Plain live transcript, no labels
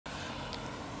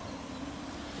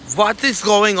What is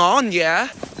going on, yeah?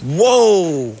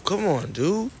 Whoa, come on,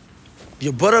 dude.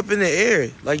 Your butt up in the air,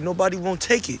 like nobody won't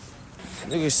take it.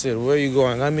 Nigga said, where you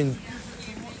going?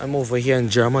 I'm over here in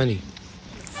Germany.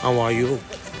 How are you? You know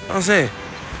what I'm saying?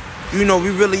 You know, we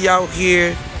really out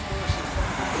here.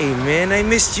 Hey, man, I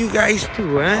missed you guys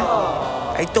too,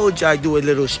 huh? I told you I'd do a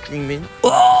little streaming.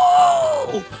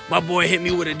 Oh! My boy hit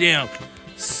me with a damn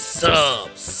sub.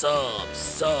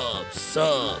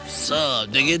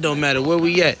 Nigga, it don't matter where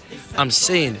we at. I'm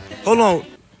saying it. Hold on.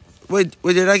 Wait,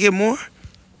 did I get more?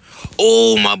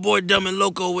 Oh, my boy Dumb and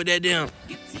Loco with that damn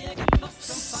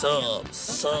sub.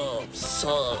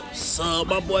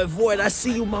 My boy Void, I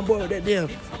see you, my boy, with that damn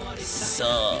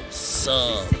sub.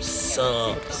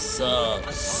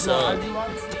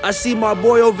 I see my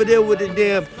boy over there with the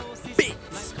damn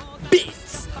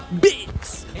bits.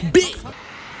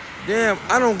 Damn,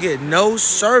 I don't get no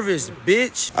service,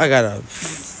 bitch. I got a...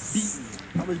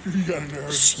 How many people you got in there?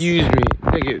 Excuse me.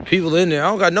 Nigga, people in there. I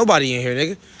don't got nobody in here,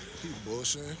 nigga. Keep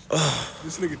bullshitting.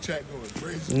 This nigga chat going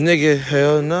crazy. Nigga,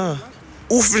 hell nah.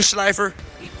 Oefenschleifer.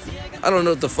 I don't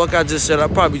know what the fuck I just said. I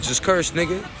probably just cursed,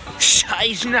 nigga.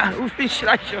 Scheiße,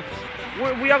 Oefenschleifer.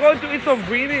 We are going to eat some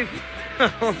weenies.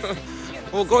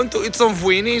 We're going to eat some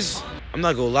weenies. I'm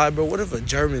not gonna lie, bro. What if a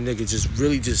German nigga just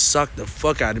really sucked the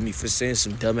fuck out of me for saying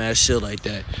some dumbass shit like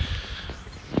that?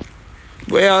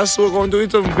 Well, so we're gonna do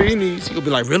some weenies. He gonna be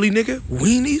like, really, nigga?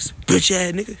 Weenies? Bitch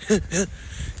ass nigga.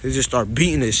 They just start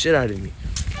beating the shit out of me.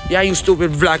 Yeah, you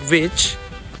stupid black bitch.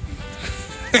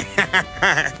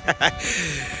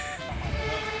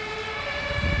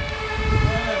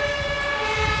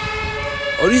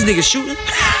 Oh, these niggas shooting?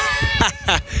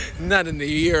 Not in the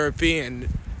European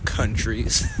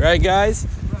countries. Right, guys?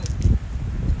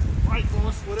 Right,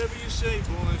 boss. Whatever you say,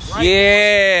 boss. Right,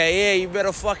 Yeah, you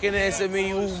better fucking answer me,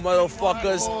 you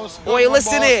motherfuckers. Wait,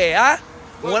 listen here, huh?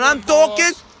 When I'm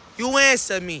talking, you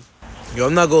answer me. Yo,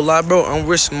 I'm not gonna lie, bro. I'm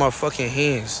risking my fucking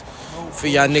hands for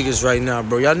y'all niggas right now,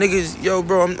 bro. Y'all niggas, yo,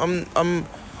 bro, I'm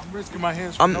risking my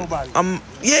hands for nobody. I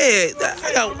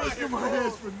got risking my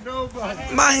hands for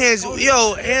nobody. my hands,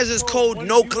 yo, hands is cold,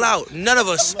 no clout. None of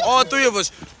us, all three of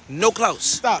us, no clouts.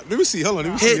 Stop. Let me see. Hold on.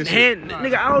 Let me see.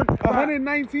 Nigga, I don't.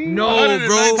 119? No,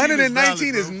 bro.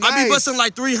 119 is nice. I be busting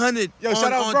like 300 Yo,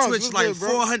 shout out on bros. Twitch, What's like good, bro?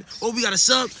 400. Oh, we got a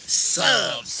sub.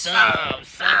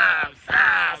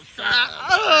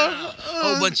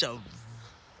 Whole bunch of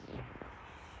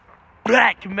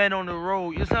black men on the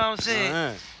road. You know what I'm saying?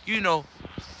 Man. You know.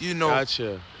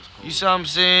 Gotcha. You see what I'm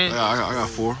saying? I got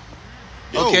 4.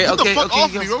 Yo, Okay, get the okay, fuck okay,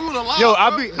 off yo. me. Yo, I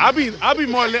be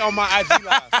more lit on my IG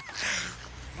live.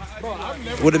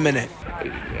 Wait a minute.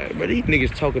 But these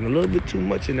niggas talking a little bit too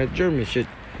much in that German shit.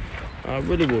 I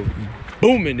really was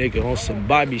booming nigga on some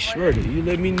Bobby Schroeder. You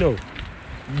let me know.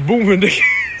 Booming nigga.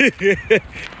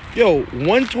 Yo,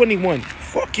 121.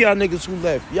 Fuck y'all niggas who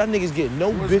left. Y'all niggas get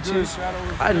no bitches.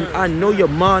 I know your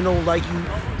mom don't like you.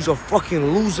 You's a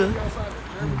fucking loser.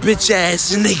 Bitch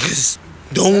ass niggas.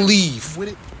 Don't leave.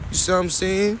 You see what I'm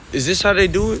saying? Is this how they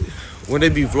do it? When they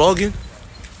be vlogging?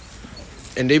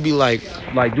 And they be like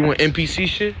doing NPC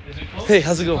shit? Hey,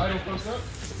 how's it going?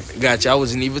 Gotcha, I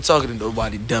wasn't even talking to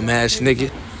nobody, dumbass nigga.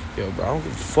 Yo, bro, I don't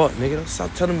give a fuck, nigga.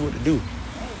 Stop telling me what to do.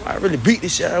 I really beat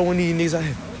this shit out of one of these niggas out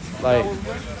here.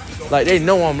 Like they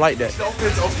know I'm like that.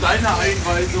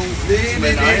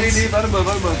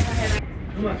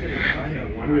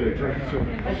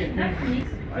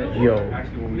 Yo,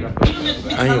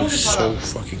 I am so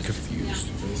fucking confused.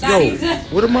 Yo,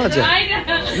 what am I doing?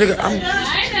 Nigga,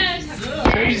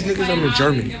 tell these niggas I'm in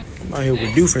Germany. I'm out here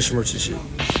with Doofenshmirtz and shit.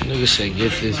 Nigga said,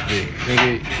 get this big.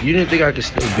 Nigga, you didn't think I could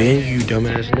still ban you,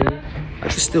 dumbass nigga? I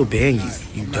could still ban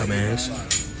you dumbass.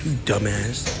 You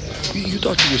dumbass. You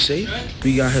thought you were safe?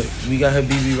 We got her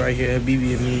BB right here. Her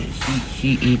BB and me,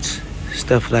 he eats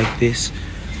stuff like this.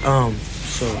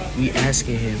 So we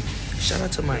asking him. Shout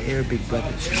out to my Arabic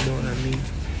brothers. You know what I mean?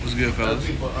 What's good, fellas?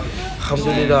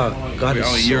 Alhamdulillah. God is We're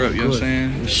out in so Europe, good. you know what I'm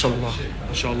saying? Inshallah.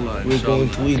 Inshallah. We're going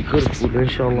to eat good food.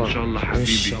 Inshallah. Inshallah, habibi.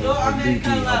 Inshallah,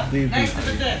 habibi.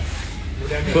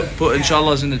 Put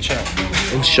inshallah in the chat.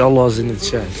 Inshallah is in the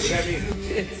chat.